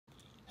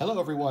Hello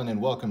everyone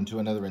and welcome to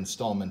another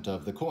installment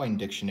of the Coin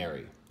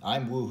Dictionary.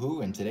 I'm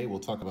WooWho and today we'll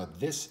talk about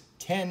this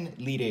 10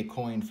 Lire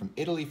coin from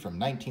Italy from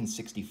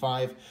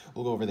 1965.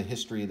 We'll go over the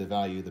history, the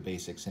value, the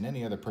basics, and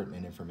any other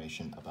pertinent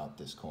information about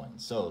this coin.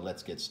 So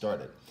let's get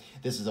started.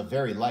 This is a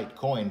very light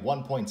coin,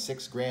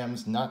 1.6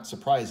 grams, not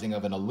surprising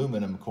of an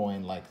aluminum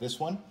coin like this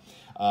one.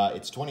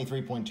 It's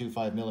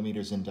 23.25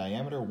 millimeters in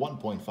diameter,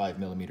 1.5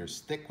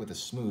 millimeters thick with a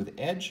smooth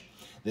edge.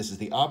 This is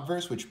the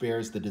obverse, which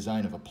bears the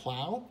design of a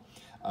plow.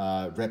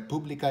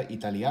 Repubblica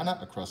Italiana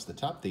across the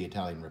top, the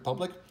Italian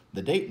Republic.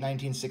 The date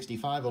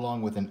 1965,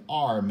 along with an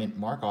R mint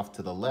mark off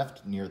to the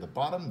left near the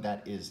bottom.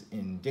 That is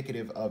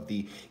indicative of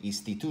the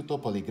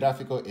Istituto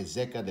Poligrafico e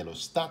Zecca dello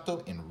Stato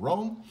in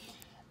Rome.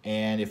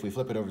 And if we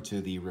flip it over to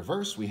the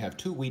reverse, we have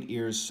two wheat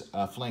ears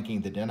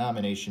flanking the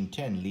denomination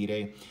 10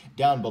 lire.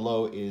 Down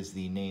below is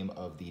the name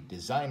of the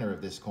designer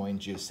of this coin,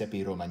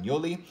 Giuseppe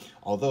Romagnoli.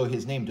 Although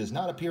his name does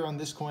not appear on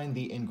this coin,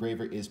 the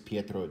engraver is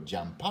Pietro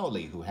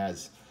Giampaoli, who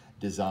has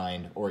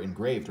designed, or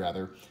engraved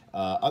rather,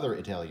 other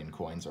Italian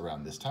coins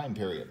around this time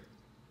period.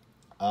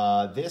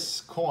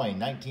 This coin,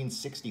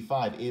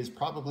 1965, is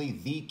probably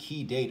the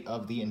key date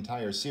of the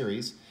entire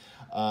series.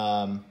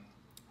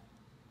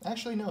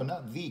 Actually, no,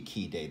 not the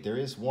key date. There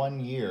is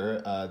 1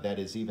 year that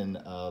is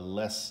even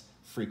less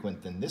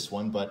frequent than this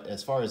one, but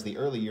as far as the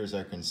early years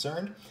are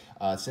concerned,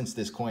 since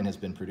this coin has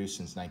been produced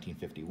since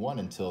 1951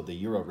 until the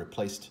euro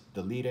replaced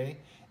the lire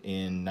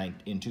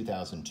in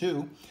 2002,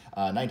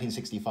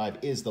 1965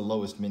 is the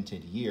lowest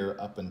minted year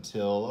up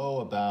until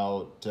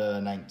about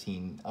the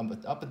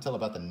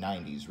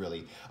 90s,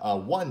 really.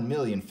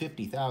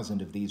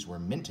 1,050,000 of these were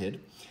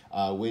minted,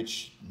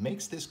 which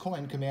makes this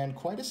coin command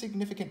quite a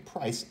significant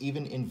price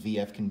even in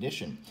VF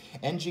condition.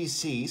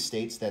 NGC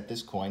states that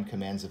this coin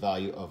commands a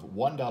value of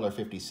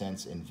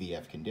 $1.50 in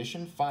VF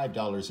condition,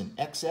 $5 in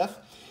XF.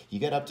 You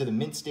get up to the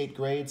mint state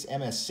grades.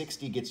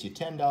 MS60 gets you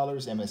 $10,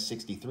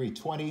 MS63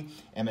 $20,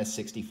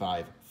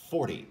 MS65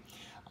 $40.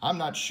 I'm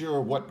not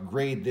sure what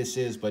grade this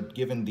is, but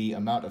given the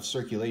amount of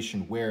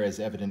circulation wear as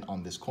evident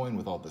on this coin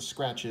with all the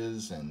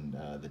scratches and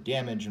the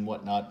damage and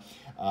whatnot,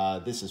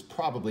 this is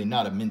probably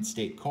not a mint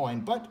state coin,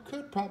 but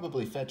could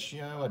probably fetch,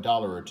 a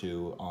dollar or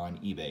two on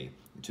eBay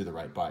to the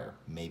right buyer,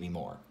 maybe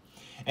more.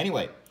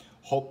 Anyway,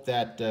 hope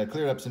that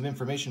cleared up some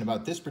information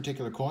about this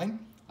particular coin.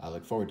 I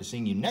look forward to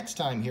seeing you next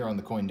time here on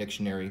the Coin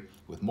Dictionary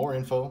with more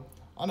info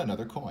on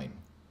another coin.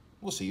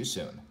 We'll see you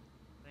soon.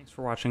 Thanks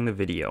for watching the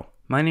video.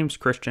 My name's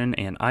Christian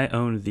and I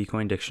own The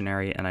Coin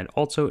Dictionary, and I'd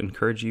also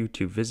encourage you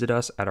to visit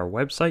us at our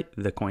website,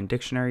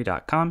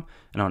 thecoindictionary.com,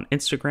 and on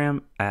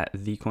Instagram at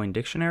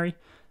thecoindictionary.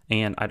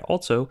 And I'd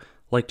also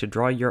like to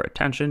draw your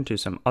attention to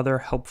some other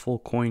helpful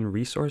coin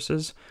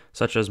resources,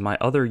 such as my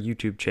other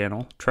YouTube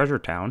channel, Treasure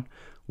Town,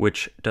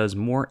 which does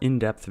more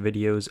in-depth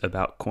videos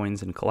about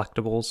coins and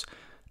collectibles,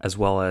 as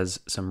well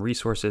as some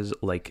resources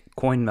like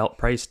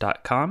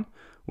coinmeltprice.com,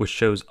 which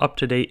shows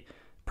up-to-date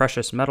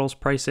precious metals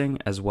pricing,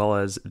 as well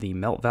as the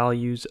melt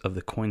values of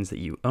the coins that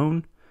you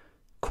own,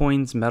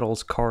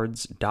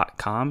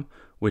 coinsmetalscards.com,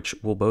 which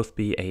will both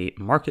be a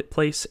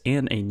marketplace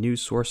and a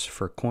news source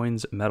for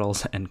coins,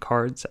 metals, and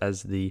cards,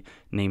 as the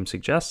name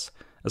suggests,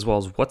 as well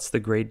as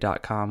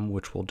whatsthegrade.com,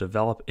 which will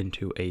develop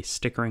into a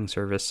stickering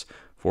service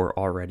for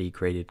already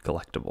graded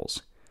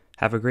collectibles.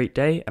 Have a great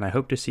day, and I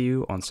hope to see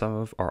you on some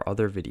of our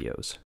other videos.